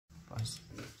purpose.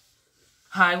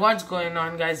 Hi, what's going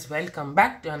on guys? Welcome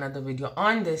back to another video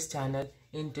on this channel.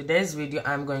 In today's video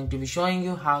I'm going to be showing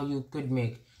you how you could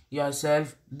make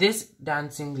yourself this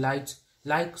dancing lights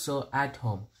like so at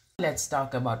home. Let's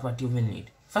talk about what you will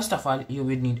need. First of all, you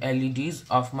will need LEDs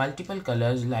of multiple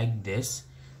colors like this.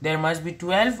 There must be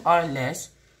 12 or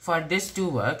less for this to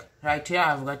work. Right here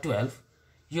I've got 12.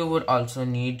 You would also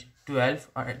need 12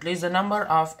 or at least the number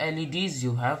of LEDs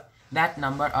you have, that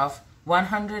number of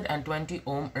 120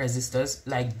 ohm resistors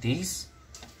like these.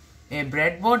 A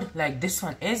breadboard like this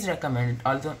one is recommended,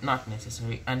 although not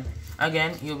necessary. And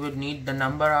again, you would need the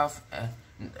number of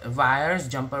wires,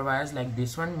 jumper wires like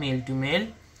this one, male to male,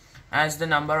 as the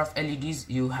number of LEDs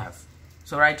you have.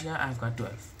 So right here I've got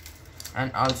 12.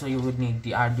 And also you would need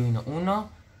the Arduino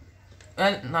Uno.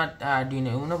 Well, not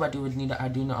Arduino Uno, but you would need an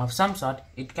Arduino of some sort.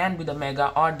 It can be the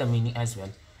Mega or the Mini as well.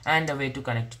 And a way to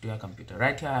connect it to your computer.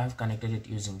 Right here I have connected it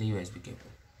using the USB cable.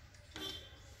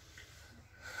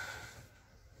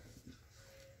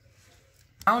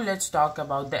 Now let's talk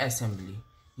about the assembly.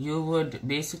 You would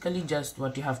basically just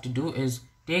what you have to do is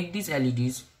take these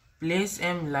LEDs, place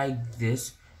them like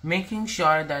this, making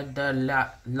sure that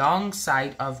the long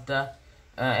side of the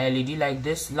LED like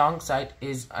this long side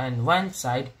is on one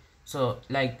side. So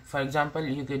like for example,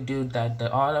 you could do that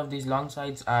all of these long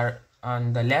sides are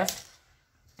on the left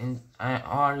and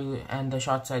the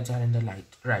short sides are in the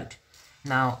right.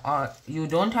 Now you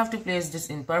don't have to place this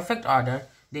in perfect order.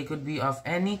 They could be of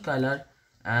any color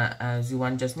as you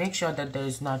want. Just make sure that there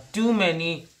is not too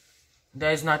many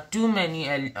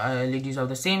LEDs of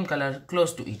the same color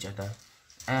close to each other.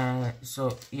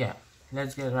 So yeah,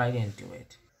 let's get right into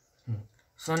it.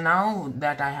 So now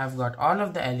that I have got all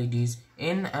of the LEDs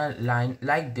in a line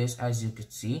like this, as you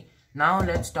could see, now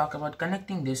let's talk about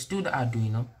connecting this to the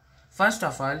Arduino. First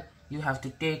of all, you have to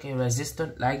take a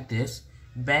resistor like this,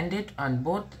 bend it on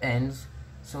both ends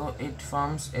so it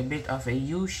forms a bit of a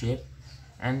U shape,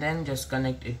 and then just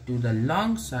connect it to the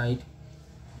long side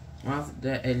of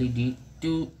the LED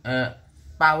to a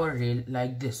power rail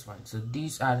like this one. So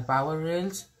these are power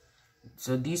rails.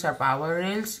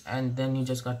 And then you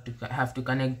just have to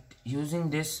connect using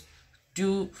this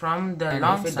from the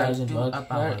long side to a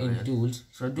power rail. Tools.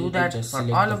 So do that for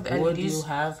all of the LEDs you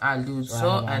have. I'll do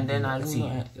so and then I'll see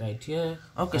right here.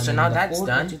 Okay, so now that's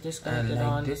done.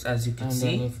 Like this, as you can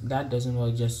see. If that doesn't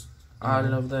work, just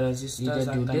all of the resistors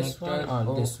are this one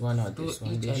or this one or this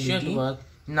one. They should work.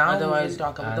 Now otherwise we'll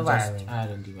talk about the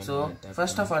wiring. So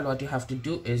first of all, what you have to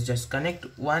do is just connect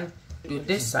one to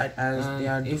this side, as they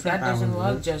are different. If that doesn't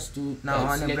work, just do now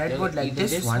on a breadboard like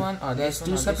this one, or there's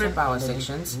two separate power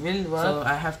sections. So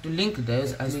I have to link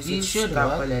this, as these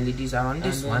couple LEDs are on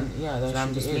this one. So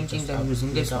I'm just linking them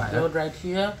using this wire right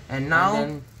here. And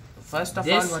now first of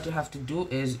all, what you have to do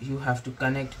is you have to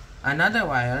connect another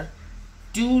wire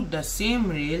to the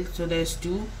same rail. So there's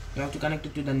two. You have to connect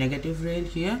it to the negative rail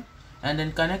here, and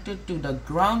then connect it to the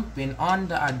ground pin on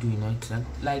the Arduino itself,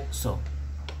 like so.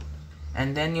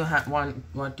 And then you have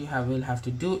will have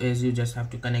to do is you just have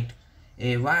to connect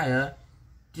a wire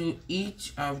to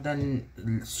each of the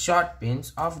short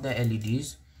pins of the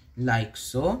LEDs like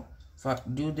so.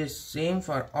 Do this same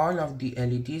for all of the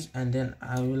LEDs, and then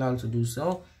I will also do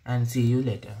so, and see you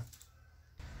later.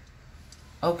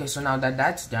 Okay, so now that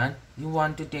that's done, you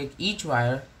want to take each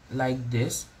wire like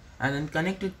this and then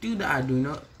connect it to the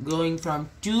Arduino going from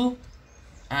 2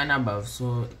 and above.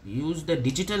 So use the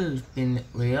digital pin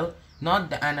rail,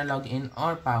 not the analog in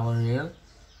or power rail.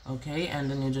 Okay, and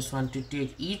then you just want to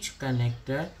take each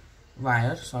connector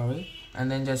wire, and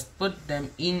then just put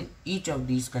them in each of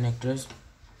these connectors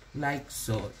like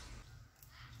so.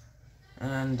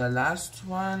 And the last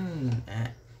one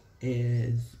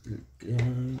is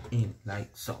in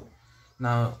like so.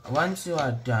 Now once you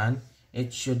are done,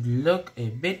 it should look a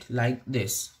bit like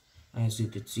this. As you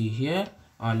could see here,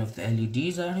 all of the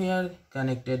LEDs are here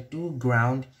connected to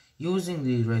ground using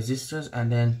the resistors,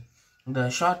 and then the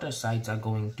shorter sides are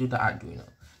going to the Arduino.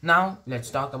 Now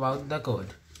let's talk about the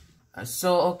code.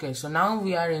 So now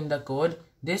we are in the code.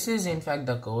 This is in fact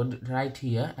the code right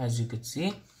here, as you could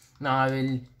see. Now I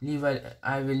will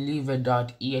leave a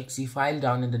 .exe file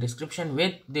down in the description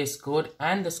with this code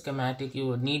and the schematic you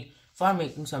would need for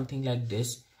making something like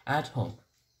this at home.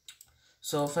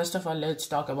 So first of all, let's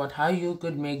talk about how you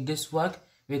could make this work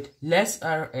with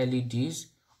lesser LEDs,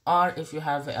 or if you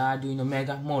have Arduino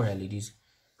Mega, more LEDs.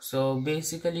 So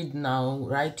basically now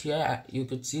right here you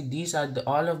could see these are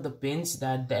all of the pins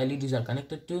that the LEDs are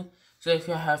connected to. So if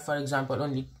you have, for example,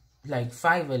 only like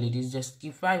 5 LEDs, just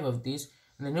keep 5 of these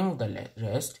and then remove the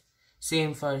rest.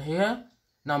 Same for here.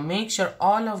 Now make sure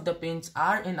all of the pins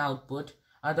are in output,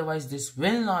 otherwise this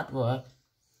will not work.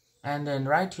 And then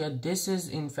right here, this is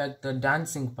in fact the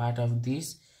dancing part of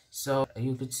this. So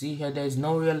you could see here there's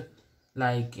no real,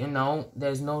 like,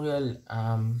 there's no real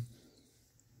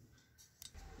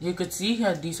you could see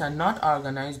here these are not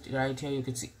organized. Right here you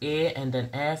could see A and then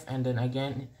F and then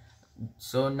again.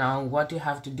 So now what you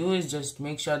have to do is just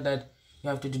make sure that you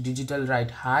have to do digital write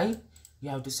high. You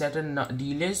have to set a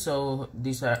delay. So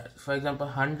these are, for example,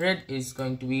 100 is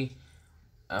going to be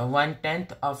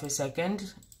 1/10 of a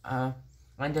second, and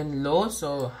then low.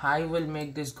 So high will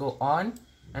make this go on,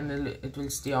 and it will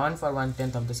stay on for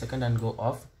 1/10 of the second and go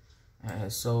off.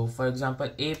 So for example,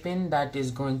 A pin, that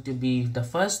is going to be the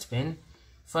first pin.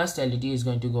 First LED is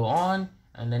going to go on,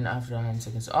 and then after 1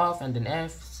 seconds off, and then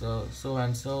F, so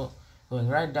and so, going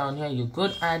right down here. You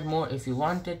could add more if you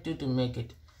wanted to make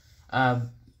it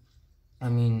I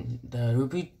mean, the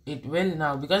repeat, it will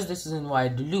now, because this is in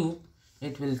wide loop,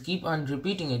 it will keep on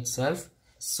repeating itself.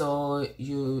 So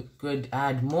you could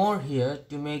add more here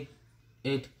to make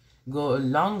it go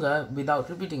longer without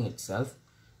repeating itself.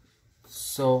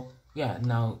 So yeah,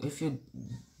 now if you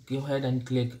go ahead and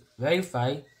click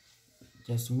verify,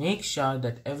 just make sure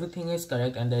that everything is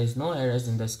correct and there is no errors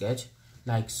in the sketch,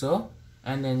 like so,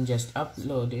 and then just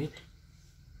upload it,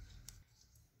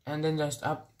 and then just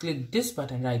click this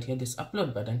button right here, this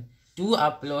upload button, to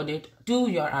upload it to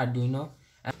your Arduino.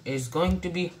 And is going to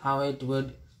be how it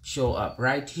would show up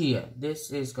right here.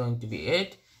 This is going to be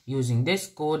it using this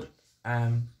code.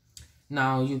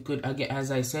 Now you could, again, as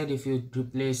I said, if you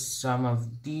replace some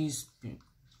of these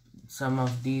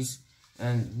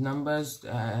and numbers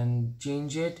and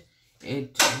change it,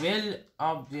 it will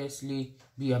obviously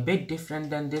be a bit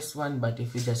different than this one. But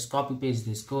if you just copy paste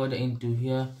this code into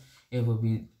here, it will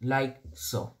be like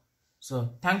so. So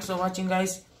thanks for watching,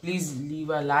 guys. Please leave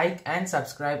a like and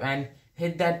subscribe and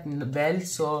hit that bell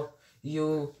so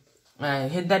you are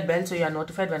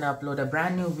notified when I upload a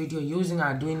brand new video using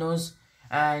Arduinos.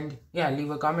 And yeah, leave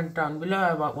a comment down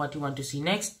below about what you want to see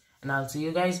next, and I'll see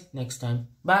you guys next time.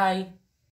 Bye.